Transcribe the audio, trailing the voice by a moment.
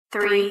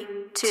3,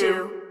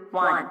 2,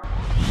 1.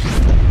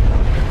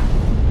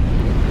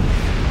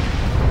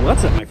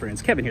 What's up, my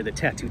friends? Kevin here, the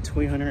Tattoo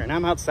Toy Hunter, and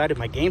I'm outside of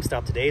my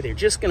GameStop today. They're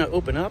just gonna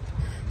open up,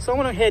 so I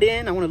want to head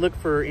in. I want to look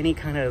for any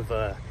kind of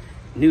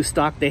new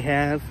stock they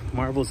have.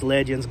 Marvel's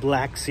Legends,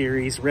 Black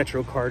Series,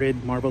 retro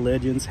carded Marvel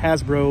Legends,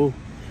 Hasbro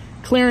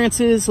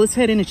clearances. Let's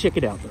head in and check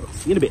it out, though.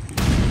 See you in a bit.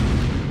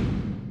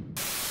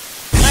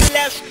 My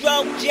left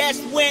stroke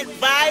just went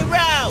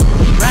viral.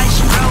 Right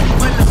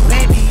stroke with the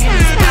baby in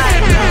the sky.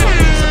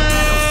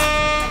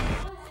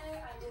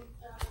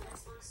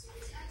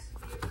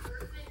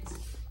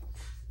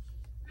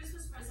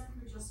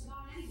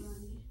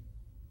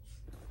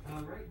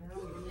 Right now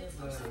we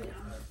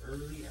have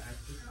early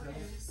access stuff.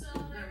 So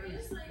there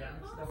is like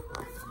stuff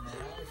right now.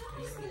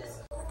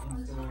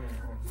 In-store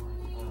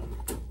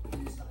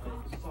and you saw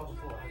the full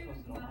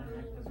iPhone online,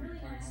 right?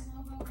 Really nice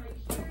logo right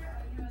here, a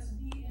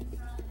USB in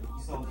front. You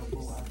saw the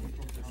full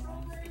iPhone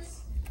online.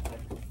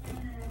 And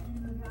then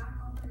in the back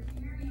over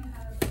here you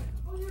have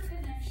all your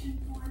connection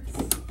ports.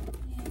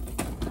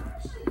 And I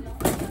actually don't know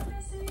what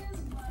this is,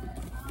 but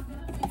I'm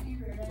gonna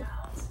figure it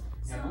out.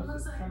 So it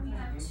looks like we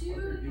have two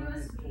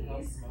USBs. We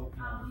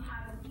have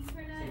an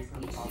Ethernet,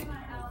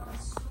 HDMI out, a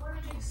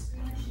storage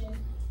expansion,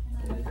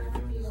 and then a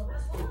cable,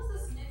 as well as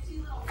this nifty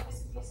little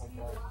USB to be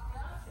locked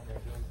up.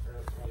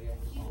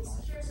 Keep it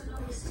secure so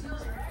nobody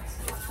steals our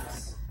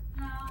Xbox.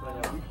 Now,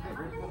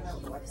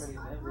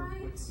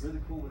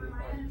 really cool with it.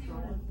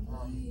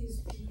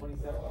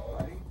 27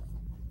 Friday.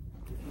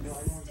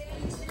 Stay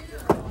tuned,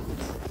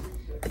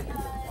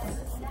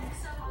 because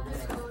next up on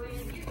this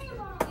video, give me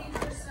about a week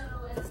or so,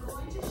 and I'm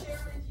going to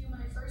share with you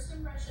my first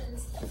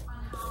impressions on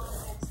how the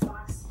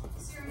Xbox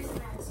Series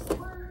X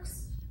works,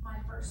 my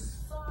first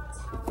thoughts,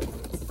 how it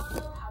moves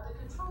up, how the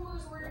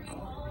controller's working,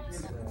 all that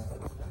stuff.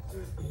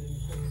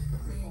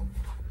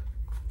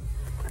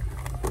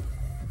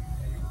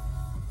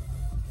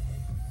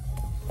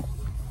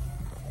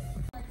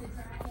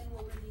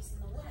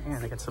 Man,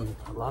 they got a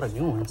lot of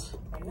new ones.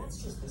 And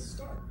that's just the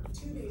start.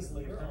 2 days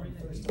later, on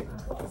Thursday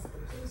the 12th, the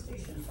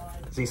PlayStation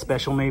 5... Is he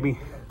special, maybe?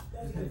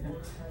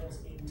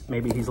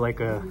 Maybe he's like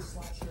a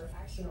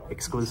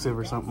exclusive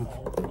or something.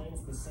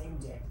 The same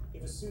day.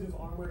 If a suit of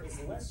armor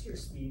is less your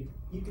speed,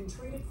 you can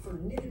trade it for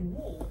knitted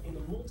wool in the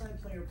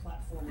multiplayer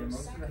platform.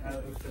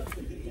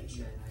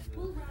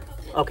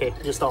 Okay,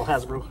 just all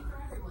Hasbro. For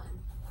everyone.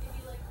 If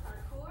you like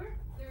parkour,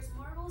 there's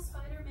Marvel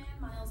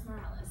Spider-Man Miles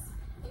Morales.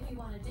 If you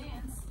want to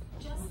dance,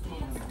 Just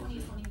Dance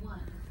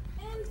 2021.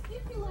 And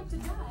if you like to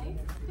die,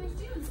 there's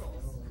Demon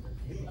Souls.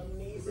 The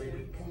amazing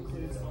week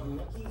concludes on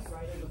Lucky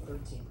Friday the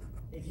 13th.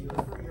 If you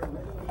prefer your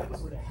Lego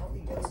games with a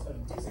healthy dose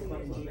of Disney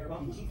and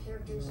JRPG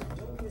characters,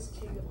 don't miss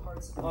Kingdom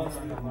Hearts. That's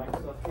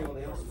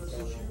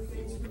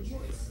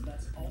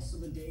also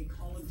the day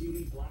Call of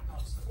Duty Black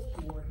Ops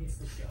Cold War hits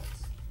the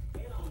shelves.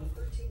 And on the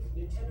 13th,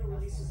 Nintendo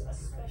releases a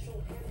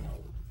special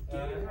handheld.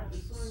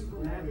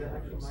 Super Mario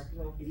Bros.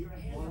 If you're a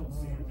handheld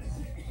fan,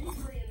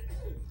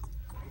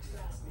 act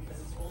fast because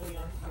it's only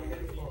on for a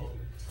limited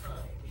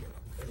time.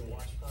 Is it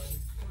watch fun?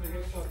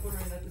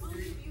 We'll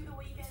give you the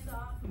weekend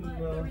off, but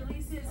the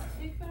releases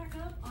pick back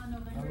up on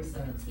November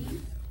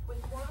 17th with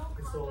Mortal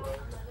Kombat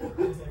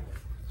 11.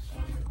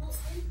 And we'll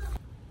end the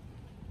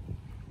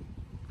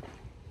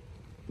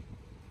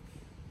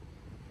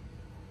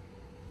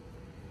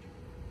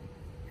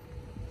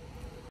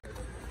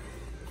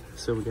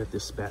So we got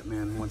this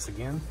Batman once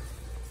again.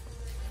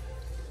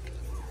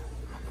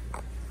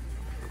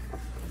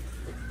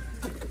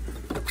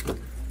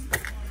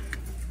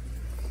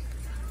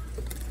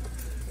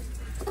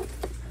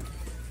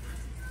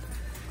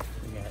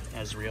 We got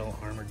Azrael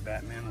armored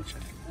Batman, which I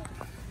think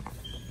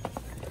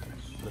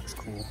looks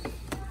cool.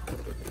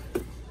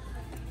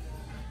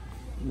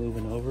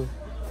 Moving over,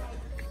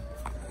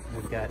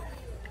 we've got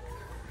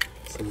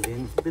some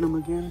Venom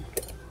again.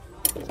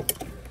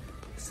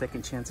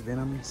 Second Chance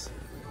Venoms.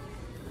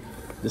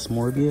 This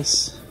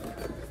Morbius.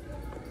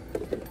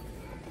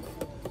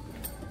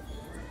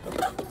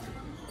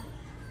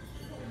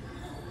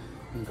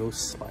 And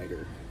Ghost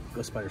Spider.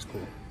 Ghost Spider's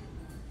cool.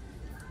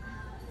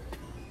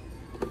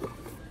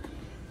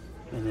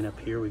 And then up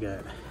here we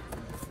got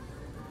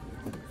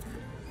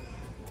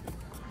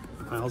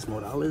Miles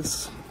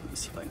Morales. Let me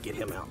see if I can get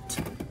him out.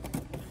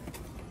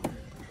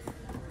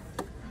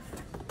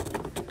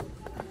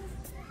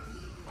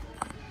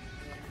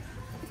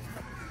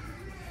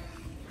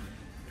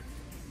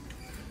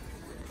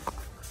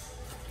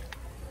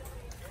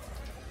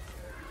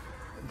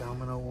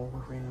 Domino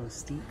Wolverine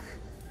Mystique.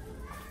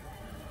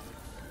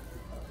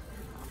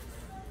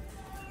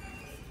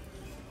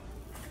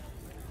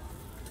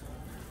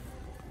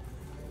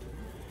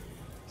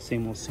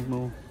 Same old.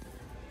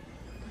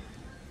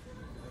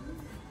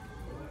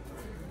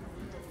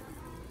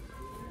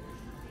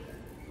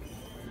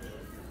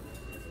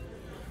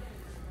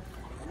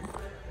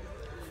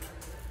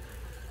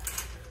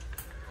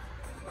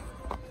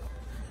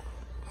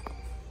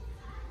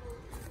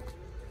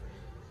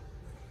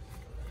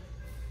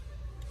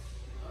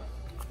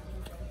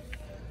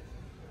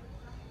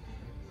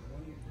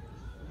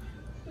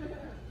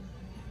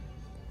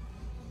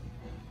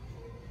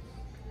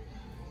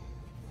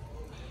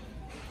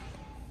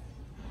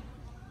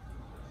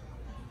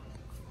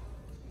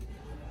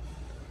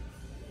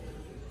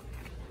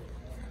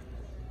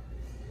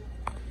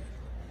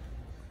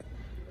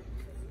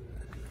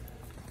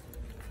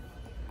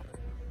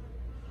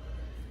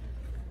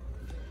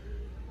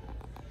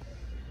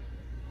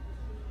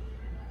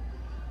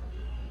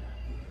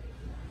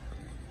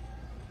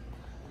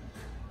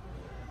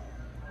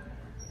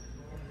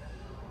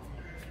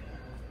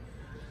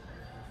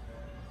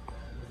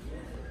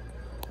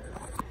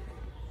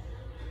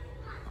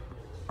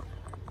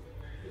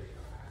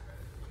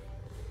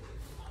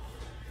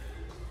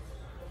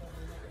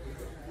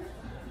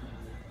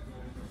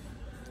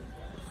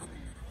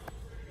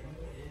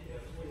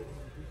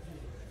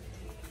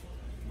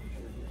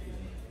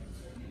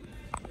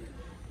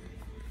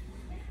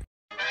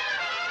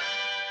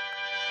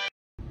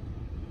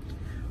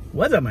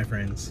 What's up, my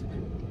friends?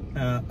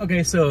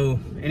 Okay, so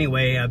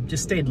anyway, I've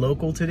just stayed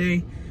local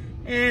today,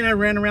 and I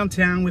ran around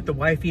town with the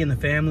wifey and the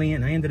family,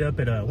 and I ended up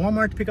at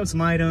Walmart to pick up some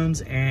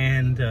items,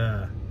 and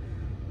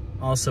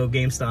also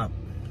GameStop.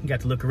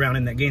 Got to look around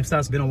in that GameStop.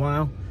 It's been a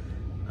while.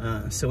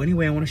 So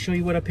anyway, I want to show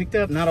you what I picked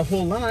up. Not a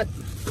whole lot,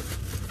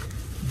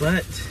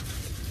 but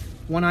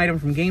one item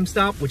from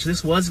GameStop, which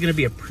this was going to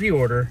be a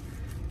pre-order,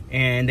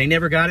 and they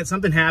never got it.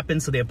 Something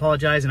happened, so they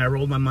apologized, and I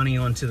rolled my money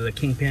onto the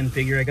Kingpin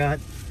figure I got.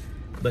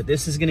 But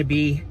this is going to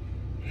be,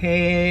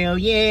 hell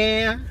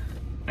yeah.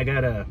 I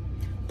got a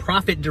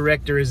Profit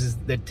Director is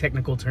the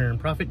technical term.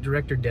 Profit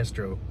Director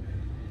Destro.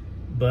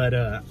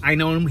 But I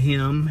know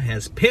him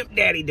as Pimp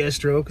Daddy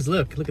Destro, because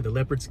look at the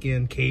leopard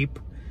skin cape,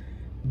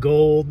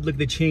 gold, look at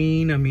the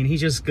chain. I mean,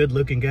 he's just a good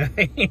looking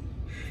guy.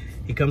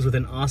 He comes with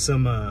an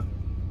awesome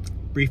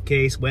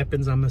briefcase,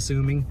 weapons, I'm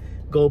assuming,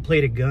 gold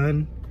plated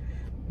gun,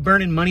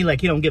 burning money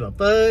like he don't give a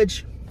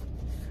fudge.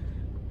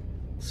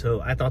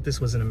 So I thought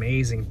this was an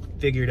amazing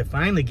figure to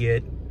finally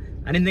get.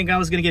 I didn't think I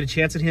was gonna get a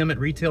chance at him at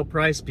retail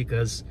price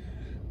because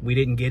we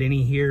didn't get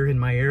any here in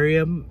my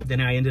area.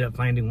 Then I ended up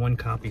finding one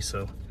copy,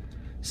 so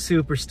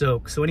super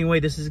stoked. So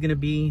anyway, this is gonna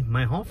be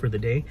my haul for the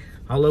day.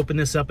 I'll open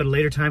this up at a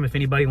later time if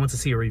anybody wants to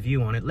see a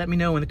review on it. Let me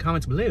know in the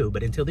comments below.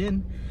 But until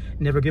then,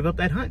 never give up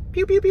that hunt.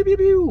 Pew, pew, pew, pew,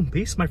 pew.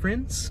 Peace, my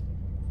friends.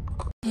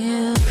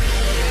 Yeah.